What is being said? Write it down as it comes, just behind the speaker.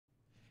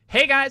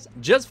Hey guys,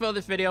 just before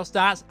this video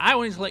starts, I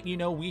wanted to let you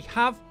know we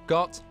have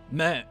got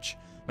merch.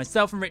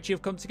 Myself and Ritchie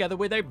have come together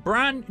with a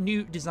brand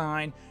new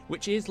design,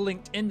 which is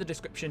linked in the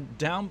description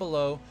down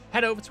below.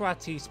 Head over to our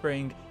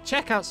Teespring,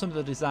 check out some of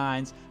the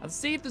designs, and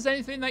see if there's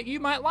anything that you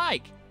might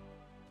like.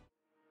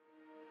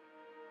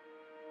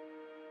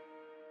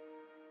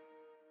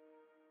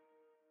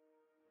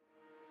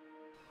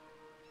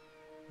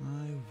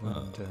 I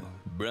wonder...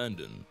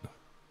 Brandon,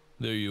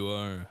 there you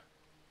are.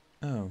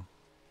 Oh,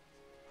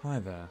 hi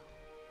there.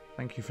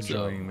 Thank you for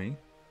joining me.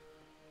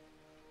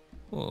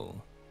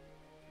 Well,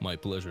 my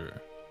pleasure.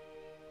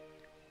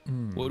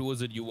 What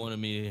was it you wanted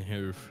me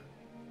here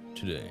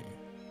today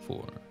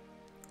for?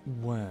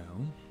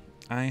 Well,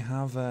 I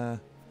have a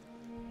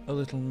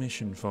little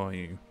mission for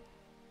you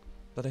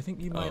that I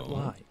think you might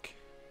like.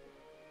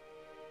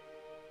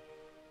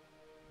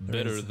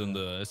 Better than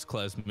the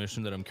S-Class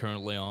mission that I'm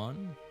currently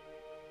on?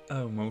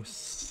 Oh,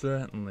 most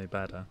certainly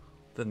better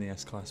than the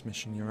S-Class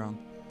mission you're on.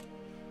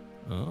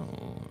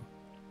 Oh.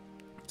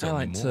 I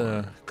like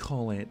to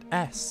call it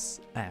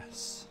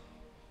SS.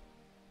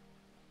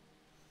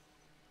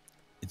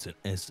 It's an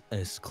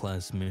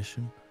SS-Class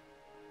mission?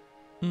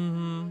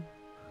 Mm-hmm.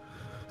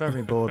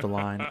 Very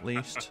borderline, at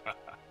least.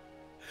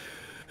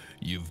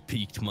 You've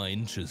piqued my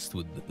interest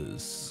with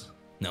this.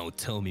 Now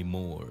tell me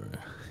more.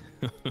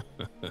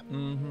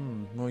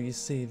 Well, you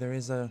see, there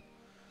is an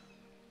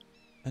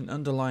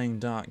underlying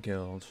dark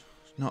guild,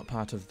 not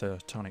part of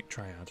the tonic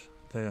triad.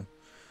 They're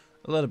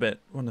a little bit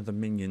one of the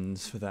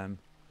minions for them.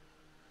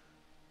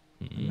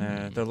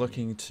 And they're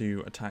looking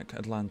to attack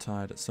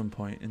Atlantide at some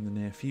point in the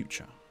near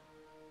future.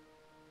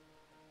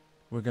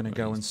 We're going to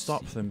go and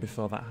stop them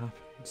before that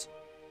happens.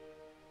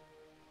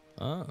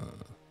 Ah,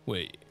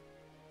 wait.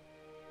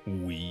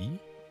 We?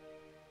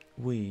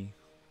 We.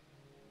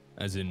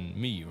 As in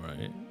me,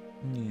 right?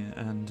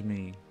 Yeah, and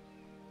me.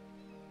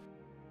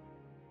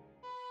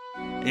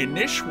 In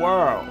this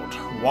world,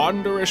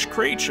 wondrous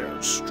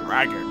creatures,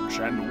 dragons,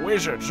 and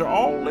wizards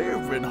all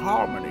live in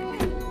harmony.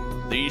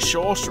 These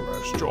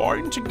sorcerers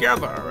join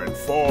together in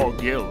 4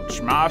 guilds,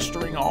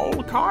 mastering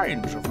all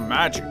kinds of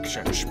magics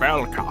and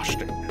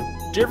spellcasting.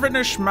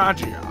 Divinus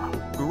Magia,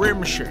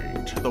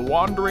 Grimshade, the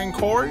Wandering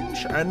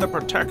Coins, and the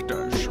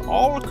Protectors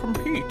all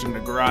compete in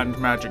the Grand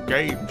Magic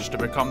Games to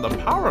become the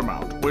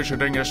paramount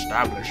wizarding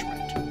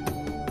establishment.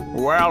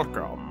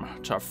 Welcome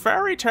to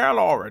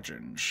FairyTail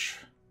Origins.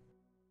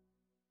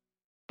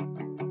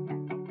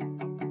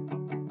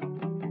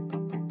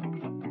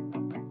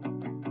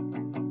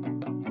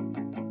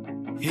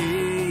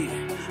 Hey,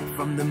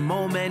 from the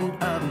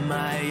moment of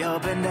my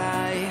open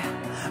eye,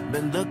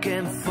 been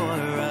looking for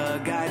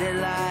a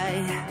guiding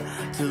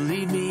light to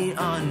lead me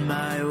on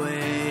my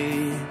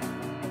way.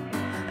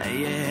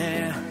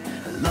 Yeah,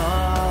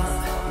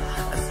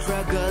 lost,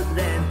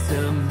 struggling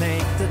to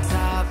make the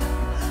top,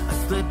 a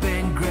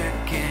slipping grip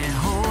can't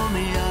hold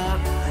me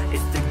up.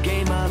 It's the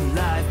game of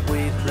life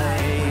we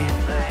play.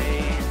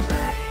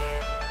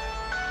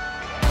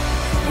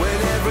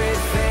 When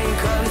everything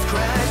comes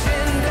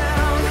crashing down.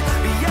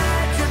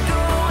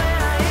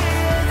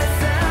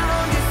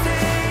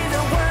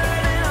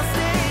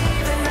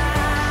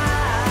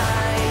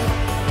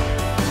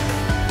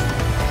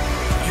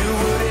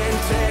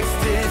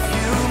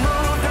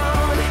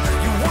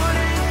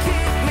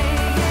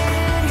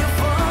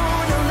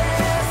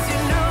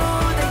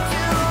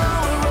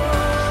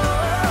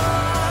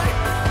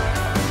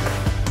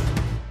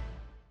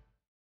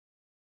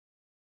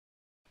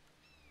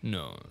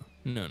 No.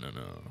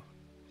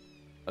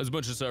 As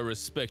much as I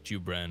respect you,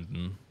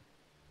 Brandon,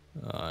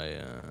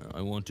 I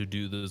want to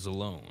do this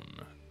alone.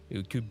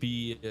 It could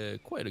be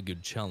quite a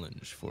good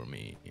challenge for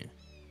me,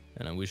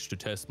 and I wish to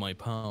test my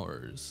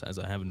powers, as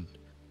I haven't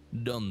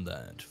done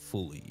that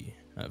fully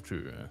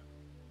after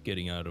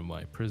getting out of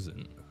my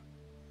prison.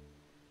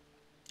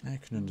 I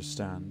can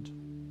understand.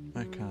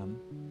 I can.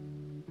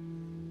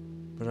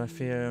 But I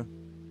fear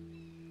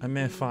a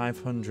mere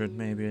 500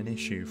 may be an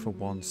issue for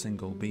one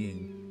single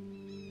being.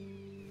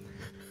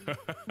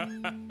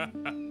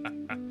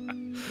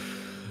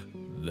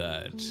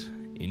 That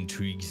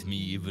intrigues me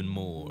even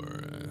more.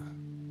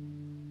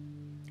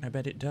 I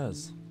bet it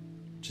does,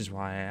 which is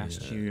why I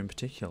asked you in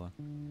particular.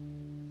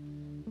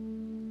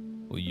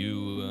 Well,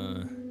 you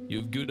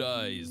have good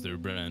eyes there,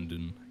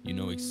 Brandon. You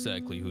know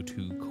exactly who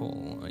to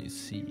call, I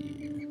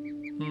see.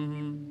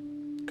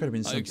 Could have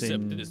been something... I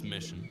accept this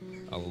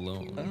mission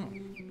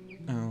alone.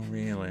 Oh,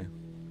 really?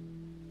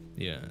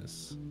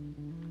 Yes.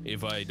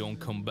 If I don't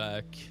come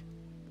back,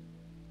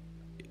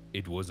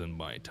 it wasn't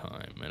my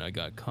time, and I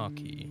got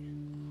cocky.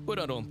 But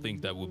I don't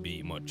think that would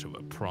be much of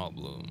a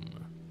problem.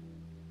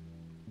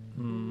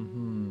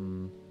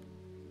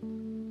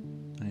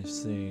 I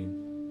see.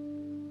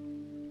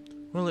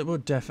 Well, it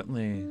would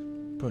definitely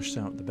push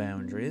out the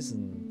boundaries,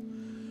 and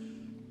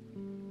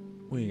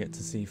we get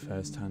to see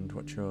firsthand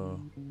what you're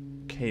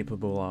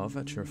capable of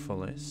at your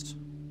fullest.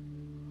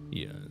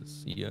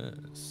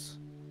 Yes.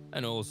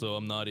 And also,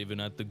 I'm not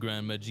even at the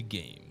Grand Magic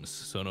Games,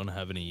 so I don't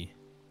have any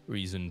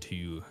reason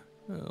to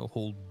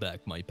hold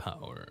back my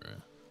power.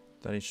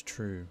 That is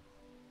true.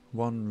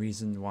 one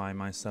reason why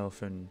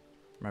myself and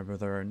my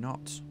brother are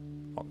not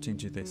opting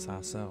to this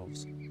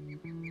ourselves.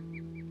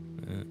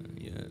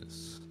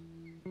 Yes.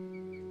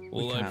 We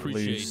Well, I can't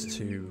appreciate lose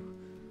to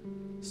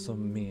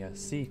some mere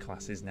C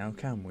classes now,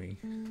 can we?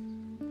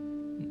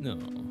 No.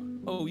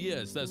 Oh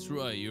yes, that's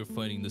right. You're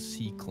fighting the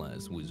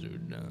C-class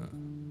wizard.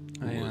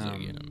 Who was it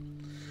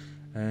again?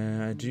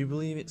 I do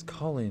believe it's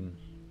Colin,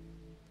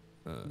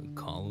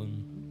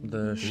 Colin?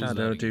 the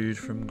shadow dude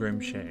from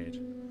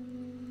Grimshade.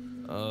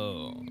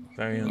 Oh.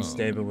 Very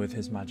unstable with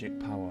his magic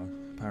power,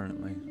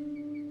 apparently.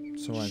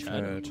 So I've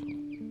Shadow. heard.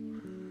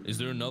 Is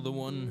there another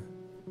one?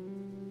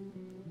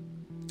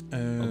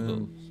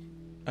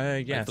 Yes.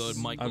 I thought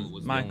Michael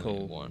was Michael. the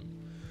only one.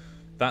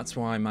 That's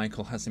why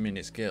Michael has him in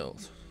his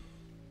guild,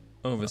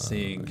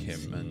 overseeing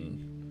him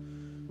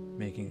and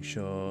making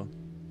sure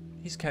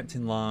he's kept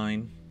in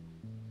line.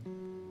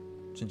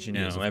 Since you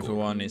know Yes, of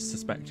everyone course. is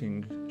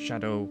suspecting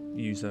Shadow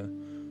User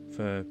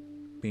for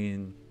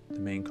being the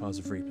main cause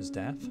of Reaper's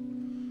death.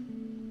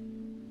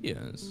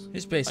 Yes.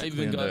 He's basically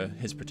even under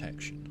his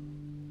protection.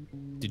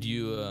 Did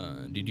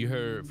you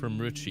hear from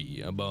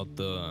Ritchie about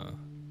the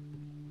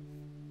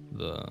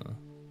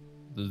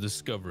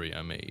discovery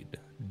I made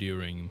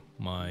during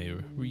my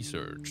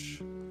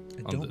research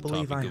I on don't the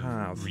believe I topic of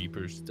have.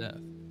 Reaper's death?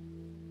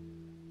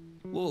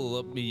 Well,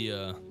 let me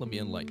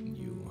enlighten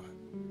you.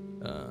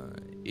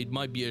 It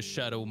might be a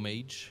shadow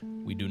mage,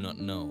 we do not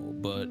know,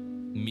 but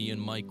me and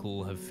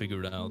Michael have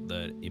figured out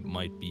that it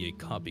might be a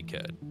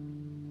copycat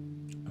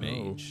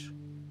mage.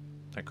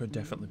 That could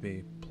definitely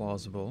be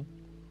plausible.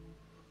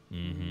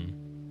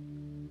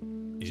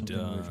 Mm-hmm.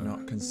 Something we've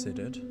not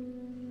considered.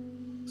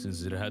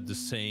 Since it had the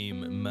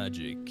same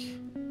magic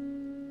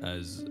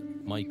as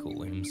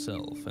Michael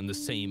himself and the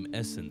same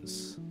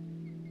essence,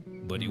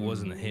 but it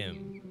wasn't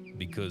him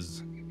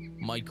because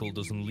Michael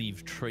doesn't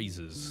leave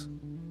traces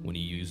when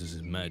he uses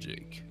his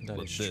magic, That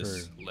but is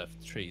this true.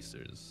 left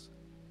tracers,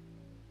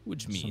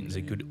 which means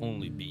it could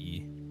only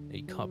be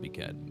a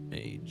copycat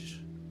mage.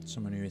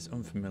 Someone who is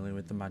unfamiliar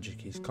with the magic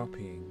he's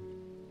copying.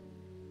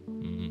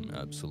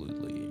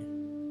 Absolutely.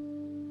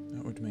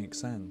 That would make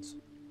sense.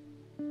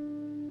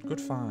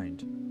 Good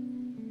find.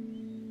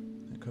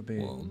 It could be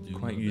Well, do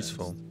quite my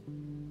useful. best.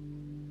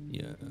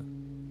 Yeah,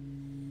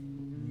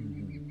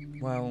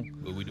 Well,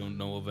 but we don't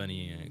know of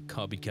any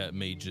copycat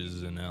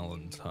mages in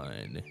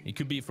Allentine. It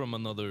could be from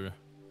another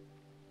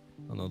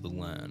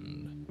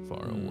land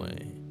far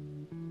away.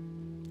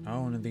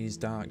 one of these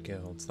dark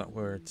guilds that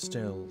we're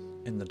still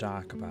in the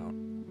dark about.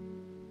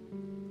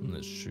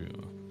 That's true.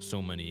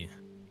 So many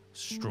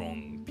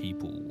strong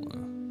people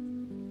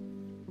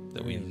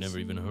that we've never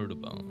even heard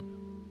about.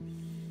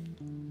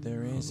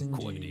 There is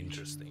Quite indeed.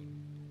 interesting.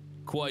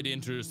 Quite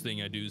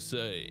interesting, I do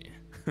say.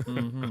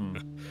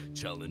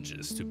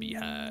 Challenges to be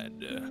had.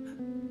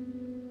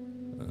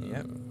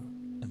 Yep.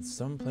 And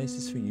some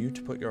places for you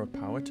to put your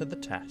power to the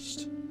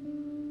test.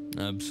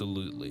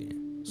 Absolutely.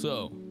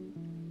 So,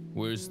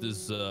 where's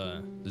this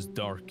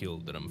dark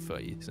guild that I'm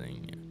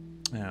facing?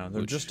 Now,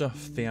 they're just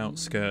off the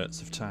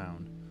outskirts of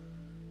town.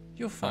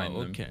 You'll find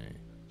them. Okay.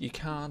 You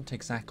can't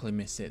exactly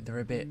miss it. They're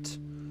a bit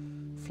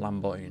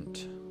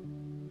flamboyant.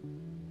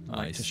 They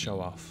like to show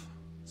off.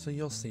 So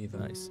you'll see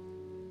them. Nice.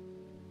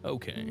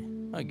 Okay,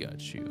 I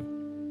got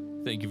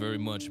you. Thank you very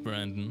much,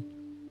 Brandon.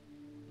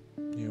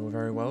 You're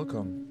very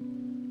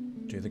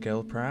welcome. Do the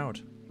guild proud.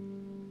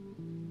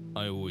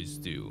 I always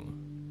do.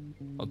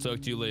 I'll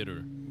talk to you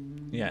later.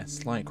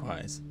 Yes,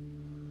 likewise.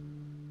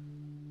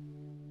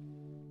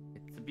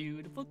 It's a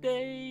beautiful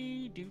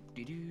day, do,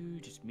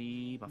 just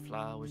me, my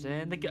flowers,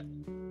 and the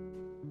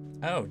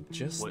Oh,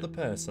 just What? the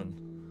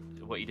person.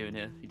 What are you doing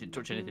here? You didn't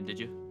touch anything, did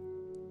you?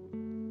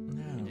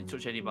 No. You didn't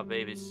touch any of my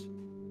babies.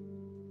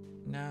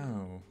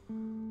 No.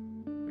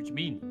 What do you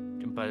mean?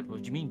 What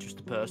do you mean, just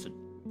the person?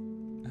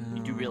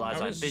 You do realise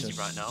I I'm was busy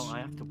right just- now. I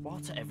have to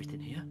water everything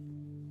here.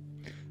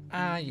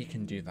 You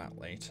can do that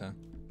later.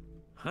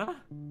 Huh?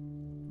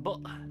 But.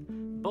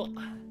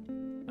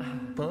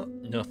 But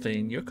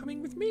nothing. You're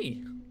coming with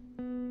me.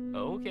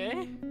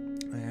 Okay.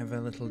 I have a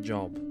little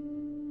job.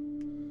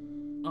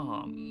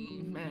 Oh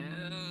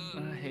man,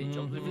 I hate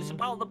jobs. If it's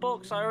about the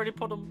books, I already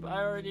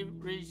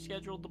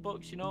rescheduled the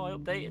books. You know, I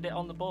updated it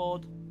on the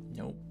board.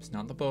 Nope, it's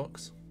not the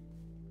books.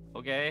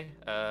 Okay.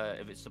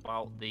 If it's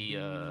about the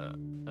I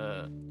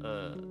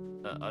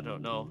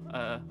don't know.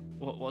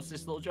 What's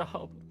this little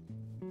job?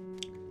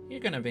 You're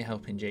gonna be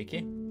helping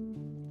Jakey.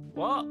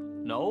 What?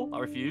 No, I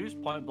refuse.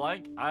 Point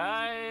blank.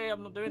 I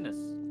am not doing this.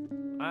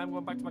 I'm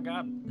going back to my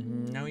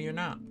garden. No, you're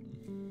not.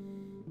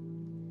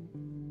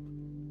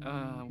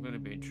 I'm gonna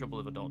be in trouble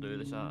if I don't do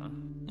this, aren't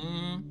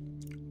I?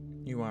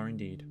 You are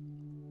indeed.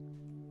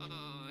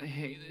 I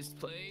hate this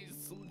place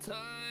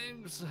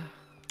sometimes.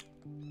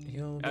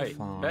 You'll be Hey,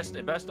 fine.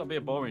 it best not be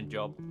a boring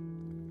job.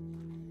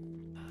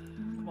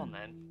 Come on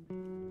then.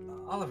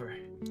 Oliver.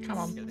 Come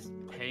on. Get this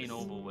pain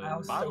over with. I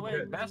was By so the way,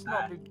 good. best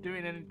not be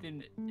doing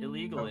anything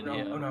illegal Oh, in no,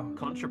 here. oh, no.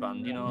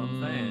 Contraband, you know what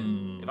I'm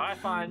saying? If I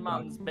find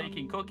man's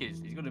baking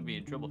cookies, he's gonna be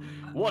in trouble.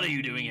 What are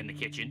you doing in the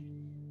kitchen?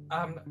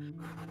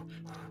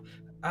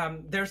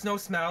 There's no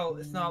smell.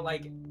 It's not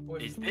like.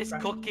 Is this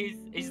cookies?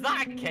 Is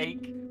that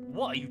cake?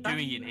 What are you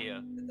doing in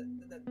here?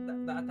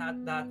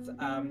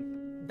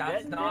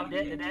 That's not. That's not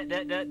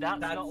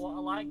what I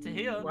like to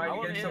hear. Why are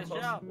you getting so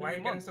close? Why are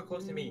you getting so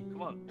close to me?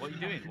 Come on, what are you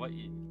doing?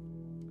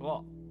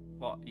 What?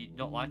 You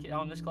don't like it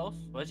down this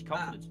close? Where's your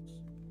confidence?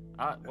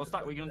 What's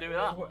that? What are you gonna do with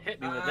that?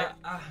 Hit me with it.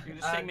 You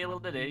gonna sing me a little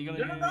ditty? You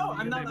gonna no,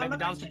 I'm not. Make me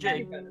dance to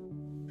jig?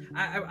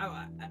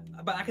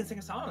 But I can sing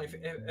a song if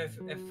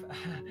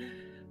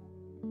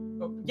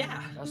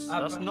yeah.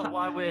 That's not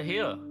why we're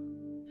here.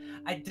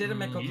 I didn't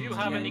make cookies. Do you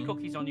have any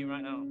cookies on you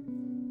right now?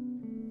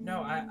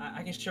 No,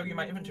 I can show you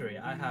my inventory.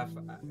 I have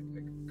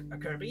a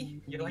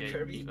Kirby. You like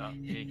Kirby? Keep that.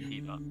 Yeah,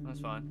 keep that. That's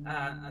fine.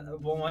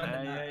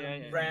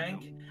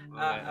 Rank,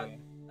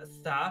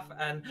 staff,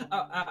 and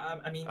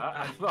I mean.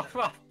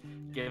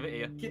 Give it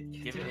here.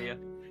 Give it here.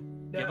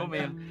 Give them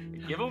here.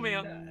 Give them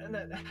here.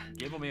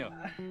 Give them here.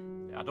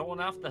 I don't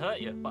want to have to hurt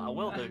you, but I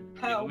will do.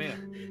 Give them here.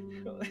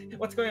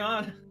 What's going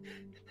on?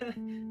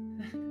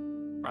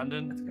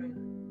 Brandon. What's going on?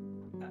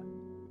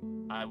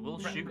 I will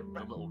shoot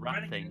the little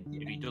rat thing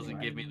if he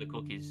doesn't give me the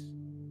cookies.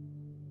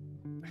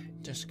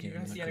 Just give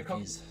him the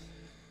cookies.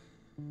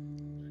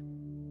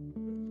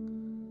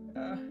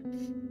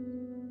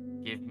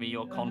 Give me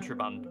your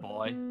contraband,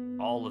 boy.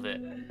 All of it.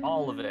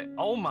 All of it.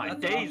 Oh my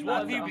days,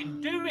 what have you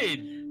been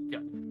doing?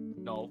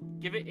 No,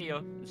 give it here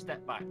and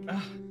step back.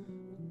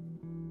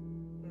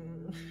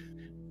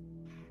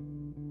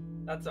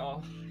 That's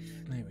all.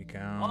 There we go.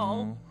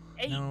 Oh,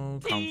 18 no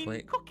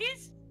conflict.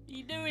 cookies? What are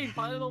you doing?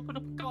 Why don't open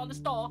up a corner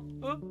store?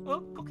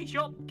 Cookie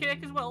shop,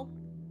 cake as well.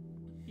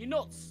 You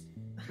nuts?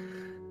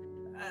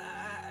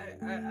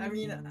 I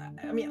mean,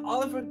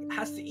 Oliver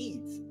has to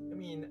eat. I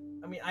mean,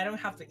 I don't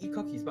have to eat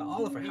cookies, but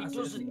Oliver has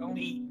to. He doesn't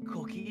eat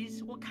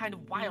cookies. What kind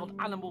of wild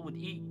animal would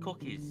eat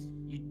cookies?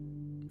 You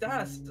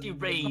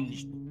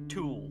deranged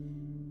tool.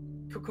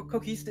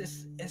 Cookies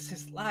is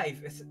his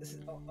life. It's his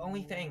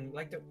only thing.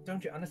 Like,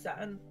 don't you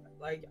understand?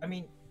 Like, I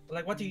mean,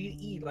 like, what do you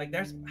eat? Like,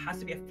 has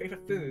to be a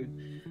favorite food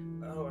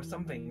or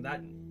something.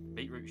 That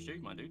beetroot stew,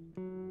 my dude.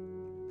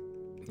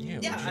 Yeah,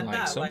 would you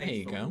like some? Here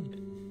you go.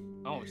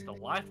 Oh, it's the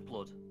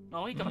lifeblood.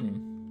 No, he got it.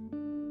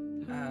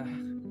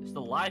 It's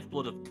the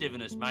lifeblood of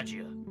Divinus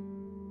Magia.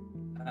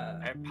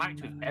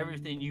 Packed with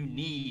everything you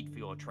need for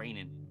your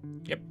training.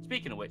 Yep.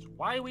 Speaking of which,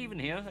 why are we even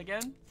here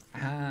again?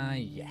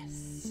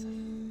 Yes.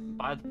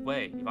 By the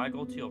way, if I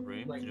go to your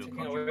room to do a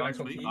contraband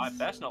sweep, I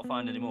best not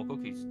find any more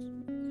cookies.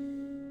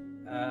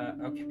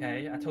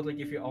 Okay. I totally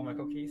give you all my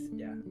cookies.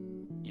 Yeah.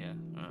 Yeah,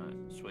 alright,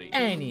 sweet.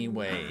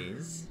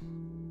 Anyways,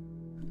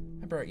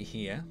 I brought you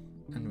here,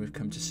 and we've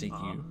come to seek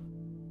you.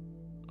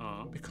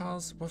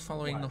 Because we're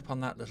following up on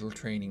that little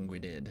training we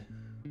did.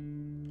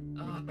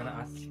 I'm gonna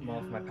ask more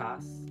of my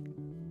past.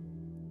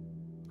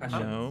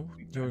 No,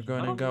 you were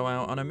going to go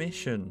out on a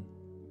mission.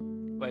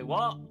 Wait,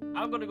 what?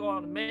 I'm gonna go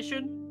on a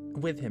mission?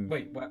 With him.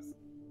 Wait, what?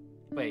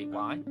 Wait,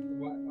 why?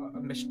 What,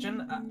 a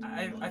mission?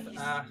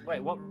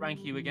 Wait, what rank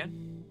are you again?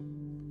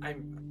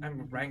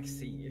 I'm rank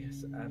C. You're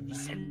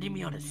sending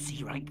me on a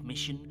C rank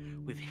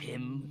mission with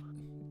him?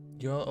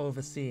 You're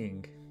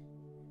overseeing.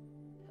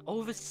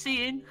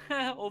 Overseeing?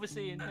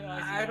 Overseeing.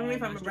 I don't know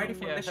if I'm ready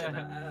for a mission.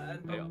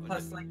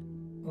 Plus, like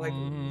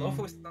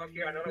Lofo's not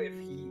here. I don't know if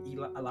he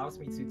allows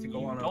me to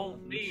go on a mission.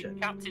 Don't need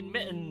Captain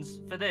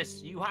Mittens for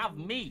this. You have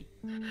me.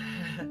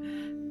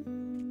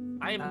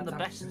 I am the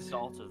best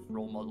sort of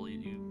role model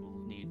you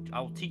will need.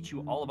 I will teach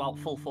you all about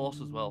full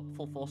force as well.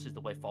 Full force is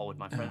the way forward,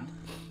 my friend.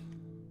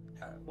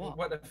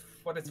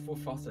 What is full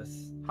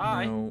forces?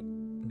 Hi. No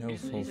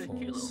full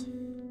force.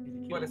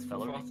 What is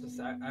full forces?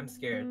 I'm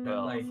scared.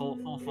 Well, like,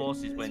 full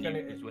force is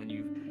when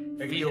you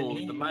feel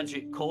the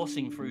magic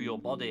coursing through your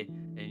body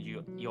and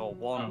you're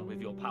one with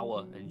your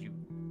power and you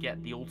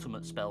get the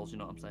ultimate spells. You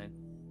know what I'm saying?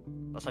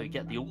 That's how you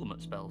get the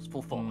ultimate spells.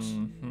 Full force.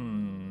 What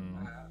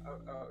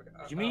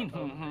do you mean?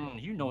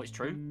 You know it's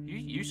true.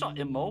 You saw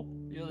Immo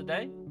the other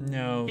day.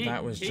 No,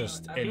 that was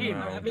just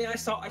Immo. I mean, I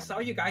saw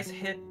you guys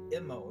hit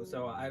Immo,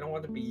 so I don't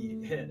want to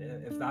be hit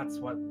if that's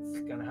what's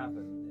gonna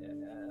happen.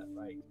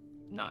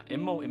 Nah,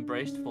 Immo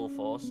embraced full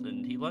force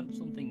and he learned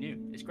something new.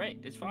 It's great.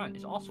 It's fine.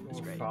 It's awesome.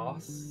 It's great.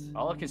 Force?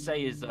 All I can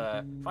say is,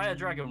 Fire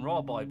Dragon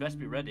Raw Boy, best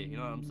be ready. You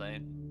know what I'm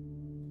saying?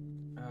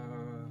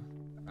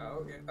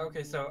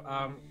 Okay. So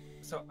a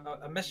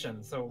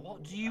mission. So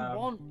what do you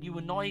want, you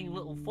annoying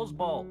little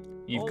fuzzball?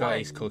 You've got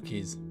his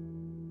cookies.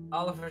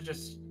 Oliver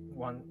just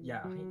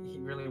he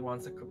really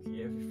wants a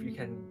cookie. If you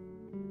can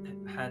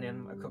hand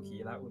him a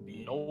cookie, that would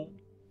be. No.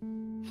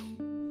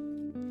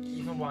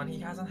 Even one, he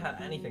hasn't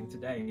had anything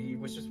today. He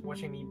was just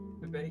watching me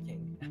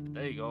baking.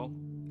 There you go.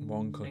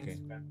 One cookie.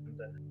 Thanks,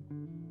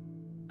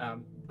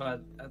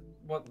 but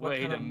what?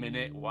 Wait a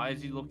minute. Why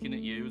is he looking at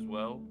you as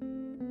well?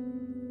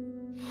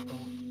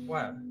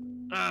 What?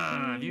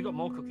 Have you got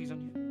more cookies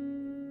on you?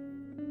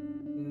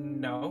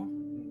 No.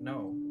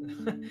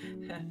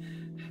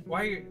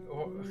 Why are you?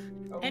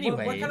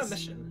 Anyways. What kind of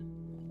mission?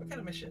 What kind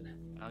of mission?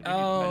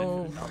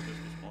 I'll give you the benefit of the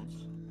response.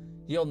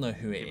 You'll know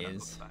who it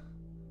is.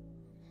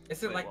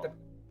 Is it like the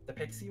the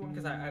pixie one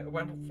because I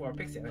went for a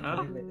pixie.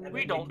 Huh? And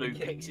We it- don't do it-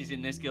 it- pixies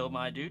in this guild,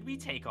 my dude. We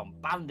take on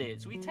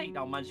bandits. We take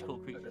down magical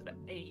creatures that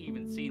ain't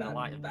even seen the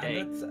light of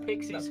day. Bandits,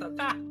 Pixies. that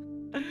Ha!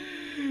 that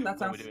What are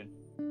sounds we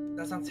doing?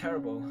 that sounds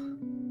terrible.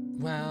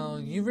 Well,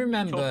 you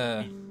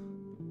remember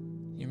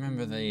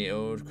the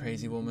old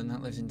crazy woman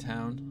that lives in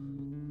town?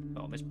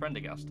 Oh, Miss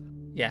Prendergast.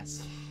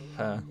 Yes,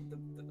 her.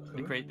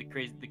 The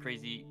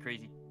crazy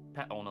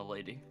pet owner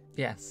lady.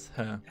 Yes,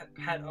 her.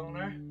 Pet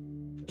owner.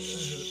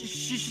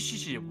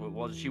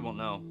 What does she want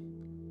now?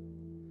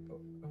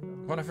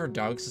 One of her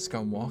dogs has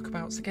gone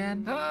walkabouts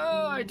again.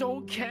 Oh, I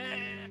don't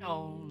care.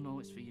 Oh no,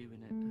 it's for you,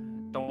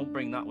 innit? Don't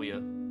bring that with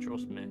you.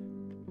 Trust me.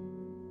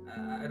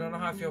 I don't know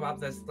how I feel about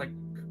this like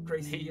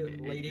crazy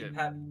lady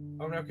pet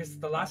owner because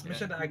the last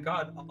mission that I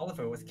got,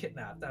 Oliver was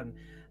kidnapped and.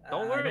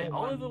 Don't I worry, don't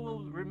want- Oliver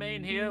will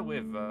remain here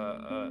with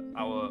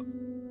our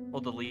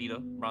other leader,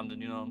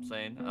 Brandon. You know what I'm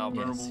saying? Our Yes,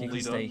 vulnerable he can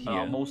leader, stay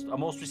our here.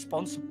 most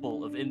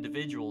responsible of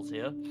individuals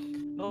here.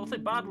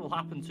 Nothing bad will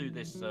happen to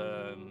this.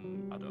 I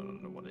don't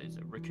know what it is,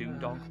 a raccoon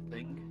dog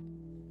thing.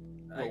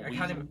 I Well, can't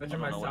weasel, imagine I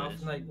don't know what it myself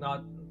is. like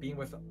not being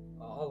with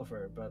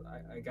Oliver, but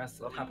I guess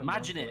it happened.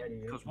 Imagine once it, already.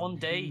 because one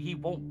day he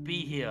won't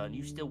be here, and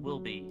you still will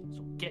be.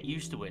 So get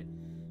used to it.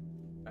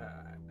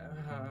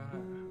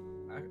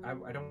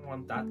 I don't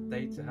want that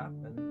day to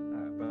happen,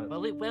 but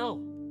Well, it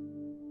will.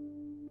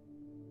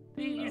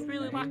 He's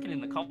really Okay. lacking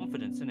in the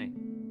confidence, isn't he?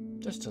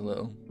 Just a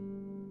little.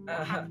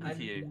 What happened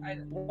to you?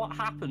 What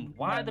happened?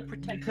 Why are the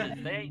protectors?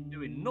 They ain't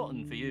doing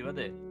nothing for you, are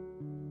they?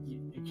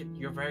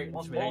 You're very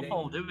What's intimidating.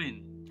 Lofo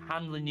doing?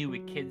 Handling you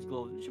with kids'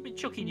 gloves? Should be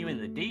chucking you in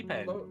the deep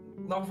end.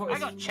 Lofo I is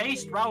got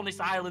chased round this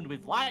island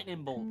with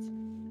lightning bolts.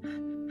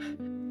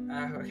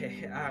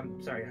 Okay,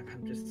 sorry,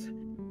 I'm just.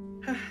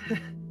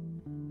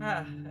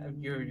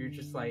 You're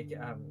just like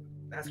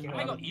asking. a I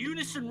lot got of-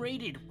 unison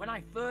raided when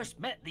I first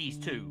met these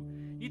two.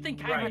 You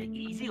think I had Right. it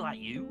easy like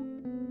you?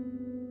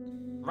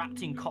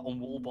 Wrapped in cotton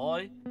wool,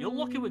 boy. You're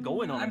lucky we're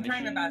going on a I'm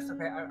trying my mission.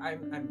 best. Okay,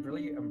 I'm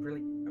really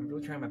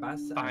trying my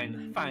best.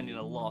 Finding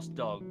a lost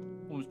dog.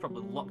 Woman's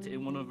probably locked it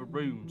in one of her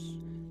rooms.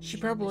 She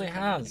probably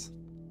has.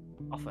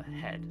 Off her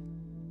head.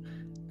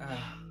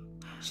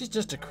 She's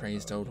just a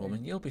crazed old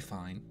woman. You'll be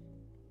fine.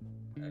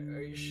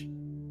 Are you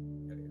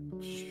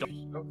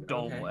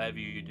Don't okay. whatever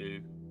you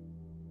do.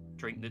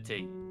 Drink the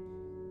tea.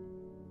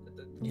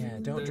 Yeah,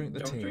 don't drink the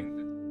tea.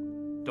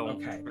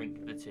 Don't Okay.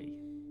 drink the tea.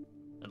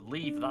 And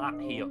leave that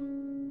here.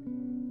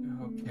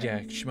 Okay.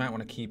 Yeah, she might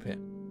want to keep it.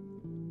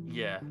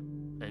 Yeah.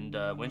 And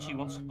when she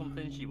wants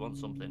something, she wants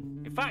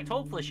something. In fact,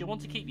 hopefully she'll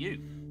want to keep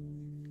you.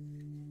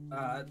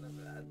 That's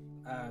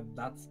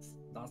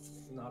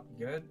not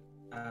good.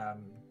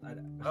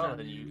 Oh,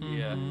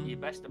 then you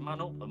best to man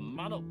up and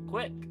man up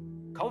quick.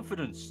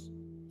 Confidence.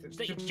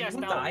 Stick your Should chest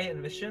people out. die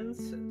in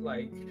missions?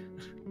 Like,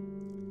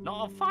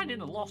 Not of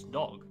finding a lost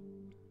dog.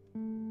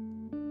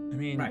 I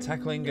mean, Right.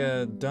 tackling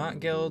a dark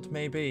guild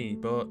maybe,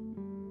 but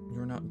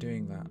you're not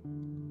doing that.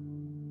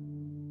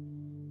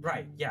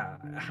 right? Yeah,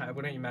 I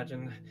wouldn't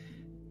imagine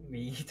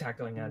me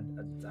tackling a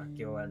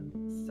Dakio and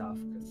stuff,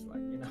 because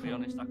like To be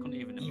honest, I couldn't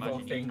even Evil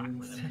imagine you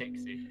tackling things. a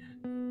pixie.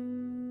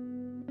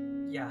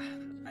 yeah,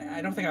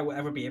 I don't think I will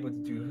ever be able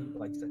to do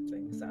like such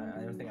things.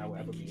 I don't think I will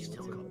ever be He's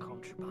able still to. got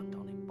contraband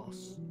on him,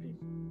 boss.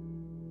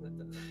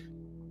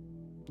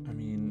 I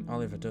mean,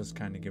 Oliver does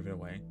kind of give it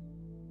away.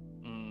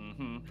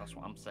 That's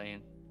what I'm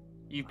saying.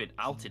 You've been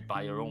outed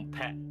by your own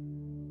pet.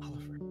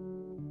 Oliver.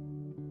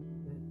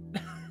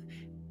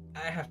 I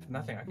have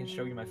nothing. I can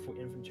show you my full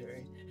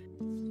inventory.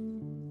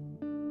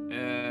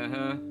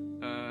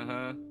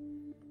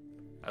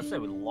 I'd say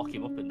we'd lock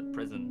him up in the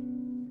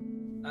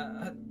prison.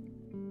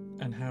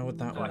 And how would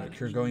that work?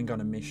 You're going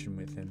on a mission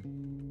with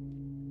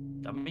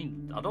him. I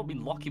mean, I don't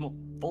mean lock him up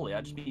fully.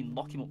 I just mean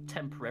lock him up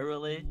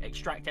temporarily,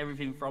 extract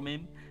everything from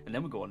him, and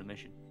then we go on a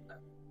mission.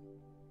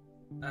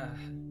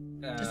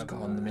 Just go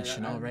on the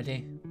mission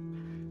already.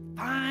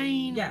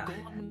 Fine. Yeah. Go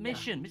on the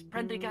mission. Miss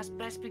Prendergast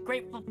best be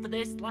grateful for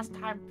this. Last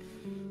time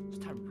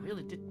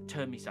really did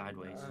turn me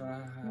sideways.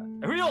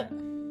 Hurry up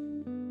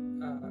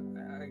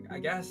I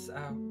guess.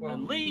 Well,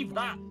 and leave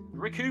that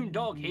raccoon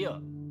dog here.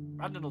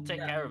 Brandon will take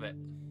care of it.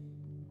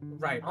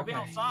 right. I'll be Okay.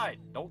 outside.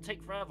 Don't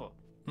take forever.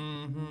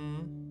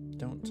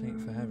 Don't take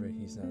forever,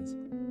 he says.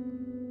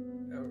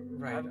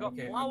 Right. I've got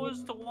okay.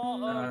 flowers to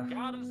water,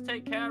 gardens to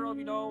take care of,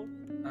 you know.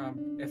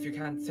 If you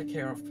can take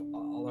care of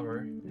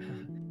Oliver.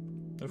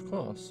 Of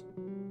course.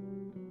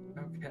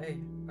 Okay.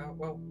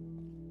 Well.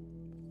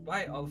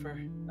 Bye, Oliver.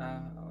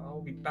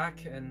 I'll be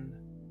back in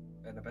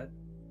a bit.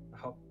 I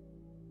hope.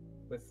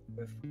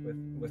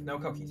 With no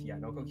cookies. Yeah,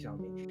 no cookies on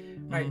me.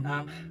 Right.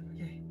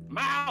 Okay.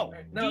 Mao!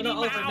 Right. No, Dee Dee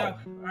Oliver. Mao!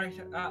 No. All right.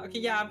 Okay.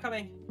 Yeah, I'm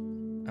coming.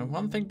 And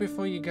one thing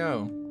before you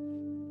go.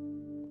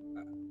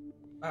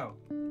 Oh.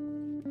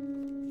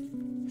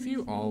 Have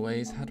you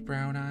always had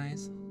brown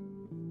eyes?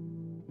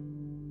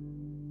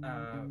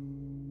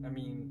 I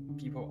mean,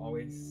 people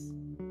always.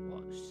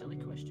 What a silly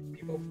question.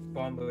 People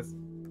born with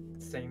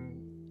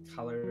same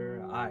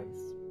color eyes,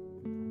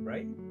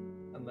 right?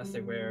 Unless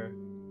they wear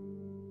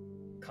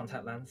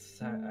contact lens,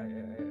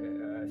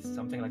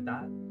 something like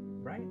that.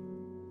 right?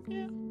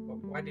 Yeah.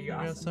 Why do you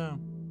I ask? guess so.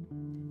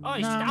 Oh,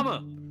 you Nah.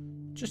 stammer.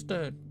 Just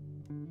a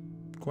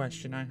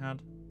question I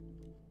had.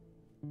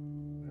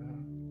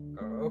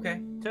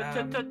 Okay.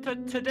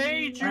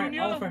 Today,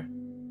 Junior.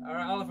 All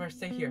right, Oliver,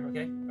 stay here,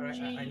 okay? All right,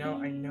 I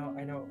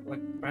know.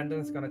 Like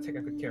Brandon's gonna take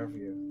a good care of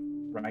you,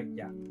 right?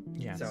 Yeah.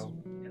 Yes. So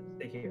yeah,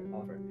 stay here,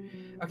 Oliver.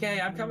 Okay,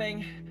 I'm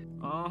coming.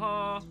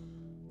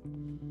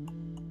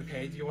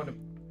 Okay, do you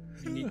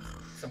need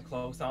some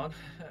clothes on?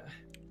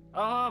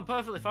 Oh, I'm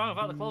perfectly fine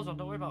without the clothes on.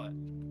 Don't worry about it.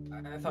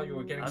 I thought you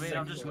were getting sick.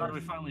 I'm just glad we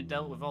finally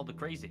dealt with all the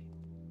crazy.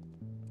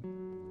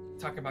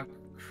 Talking about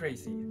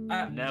crazy.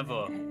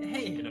 Never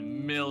Hey. in a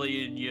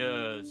million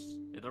years,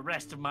 in the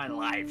rest of my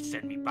life,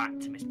 send me back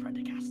to Miss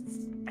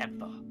Prendergast's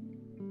ever.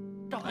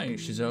 Dog. I think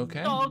she's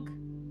okay. Dog.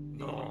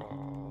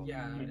 No.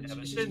 Yeah,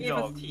 never she seen gave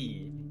dog. us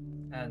tea.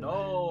 And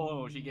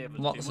No, she gave us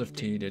Lots too much of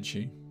tea, did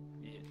she?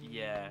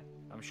 Yeah,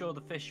 I'm sure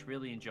the fish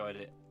really enjoyed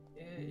it.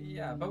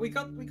 yeah, but we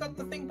got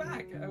the thing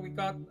back. We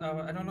got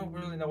I don't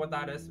really know what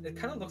that is. It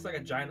kind of looks like a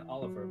giant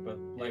Oliver, but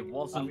like It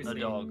wasn't a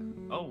obviously... dog.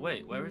 Oh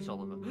wait, where is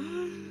Oliver?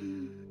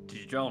 Did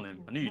you drown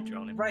him? I knew you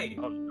drowned him. Right.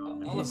 Oh, you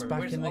drowned him. He's Oliver, back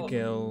where's in the Oliver?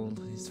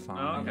 guild. He's fine.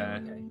 Oh,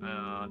 okay.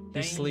 Okay.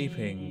 He's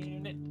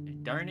sleeping.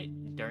 Darn it.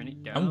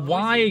 And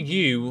why are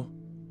you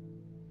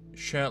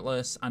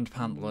shirtless and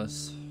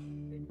pantless?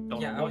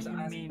 Don't Yeah, I know was what you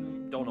asking-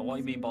 mean. Don't know what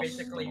you mean, boss.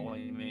 Basically- Don't know what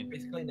you mean.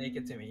 Basically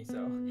naked to me,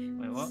 so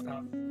Wait, what? it's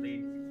not really...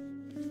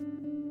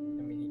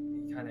 I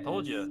mean, he kind of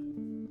Told you.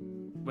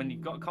 When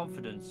you've got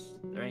confidence,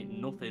 there ain't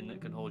nothing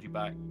that can hold you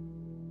back.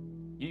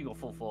 You need to go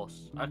full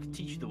force. I can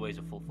teach you the ways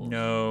of full force.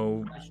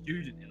 No. I'm a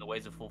student in the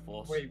ways of full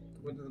force. Wait,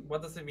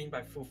 what does it mean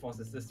by full force?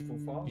 Is this full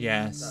force?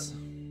 Yes.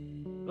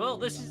 Well,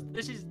 this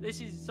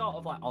is sort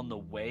of like on the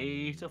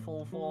way to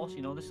full force.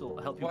 You know, this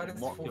will help you What is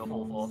unlock full your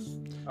full force?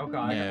 force. Oh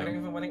god, No. I don't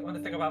even want to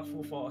think about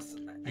full force.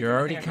 You're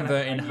already I kind of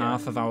have an converting idea.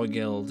 half of our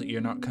guild. You're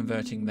not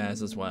converting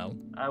theirs as well.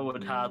 I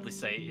would hardly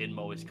say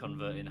Inmo is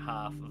converting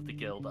half of the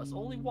guild. That's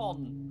only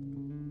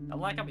one. And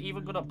like I'm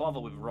even gonna bother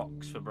with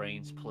rocks for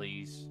brains,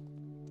 please.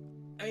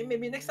 I mean,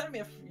 maybe next time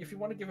if you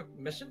want to give a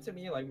mission to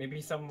me, like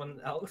maybe someone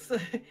else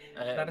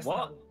that is What?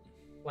 not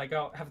like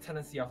I'll have a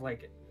tendency of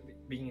like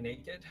being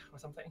naked or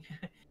something.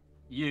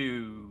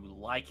 You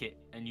like it,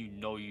 and you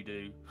know you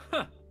do.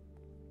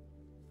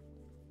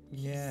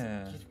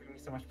 Yeah. He's bringing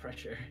me so much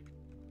pressure.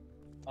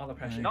 All the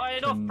pressure. I Not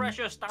enough can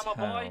pressure, Stammer boy.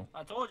 tell.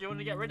 I told you I want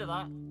to get rid of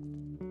that.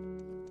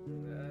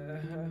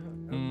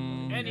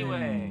 Mm.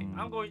 Anyway,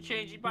 I'm going to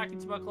change it back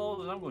into my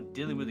clothes, and I'm going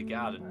dealing with the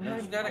garden.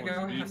 I'm gonna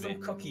go have some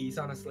Eat cookies,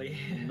 honestly.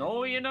 me.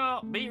 No, you're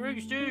not.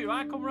 Beetroot stew.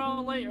 I come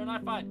round later and I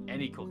find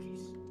any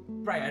cookies.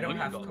 Right, I don't Well,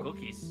 have you got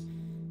cookies. cookies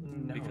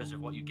No. because of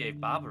what you gave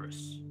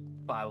Barbarous.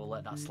 But I will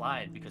let that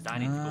slide because I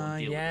need to go Ah,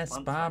 and deal yes, with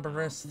the plants right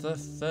Barbarous the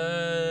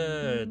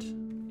Third.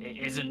 now. It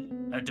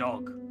isn't a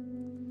dog.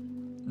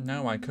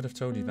 No, I could have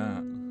told you that.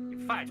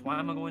 In fact, why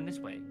am I going this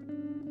way?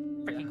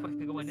 Freaking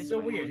quickly going It's this so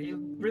way. weird. He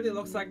really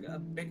looks like a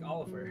big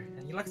Oliver,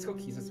 and he likes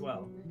cookies as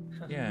well.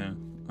 Yeah,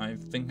 I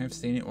think I've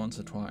seen it once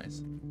or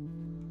twice.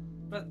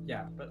 But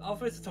yeah, but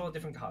Oliver is a totally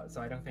different color,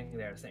 so I don't think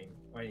they're the same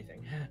or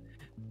anything.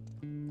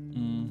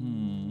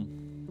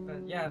 Mm-hmm.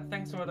 But yeah,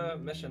 thanks for the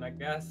mission, I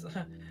guess.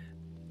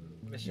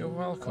 Mission. You're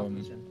welcome.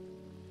 Mission.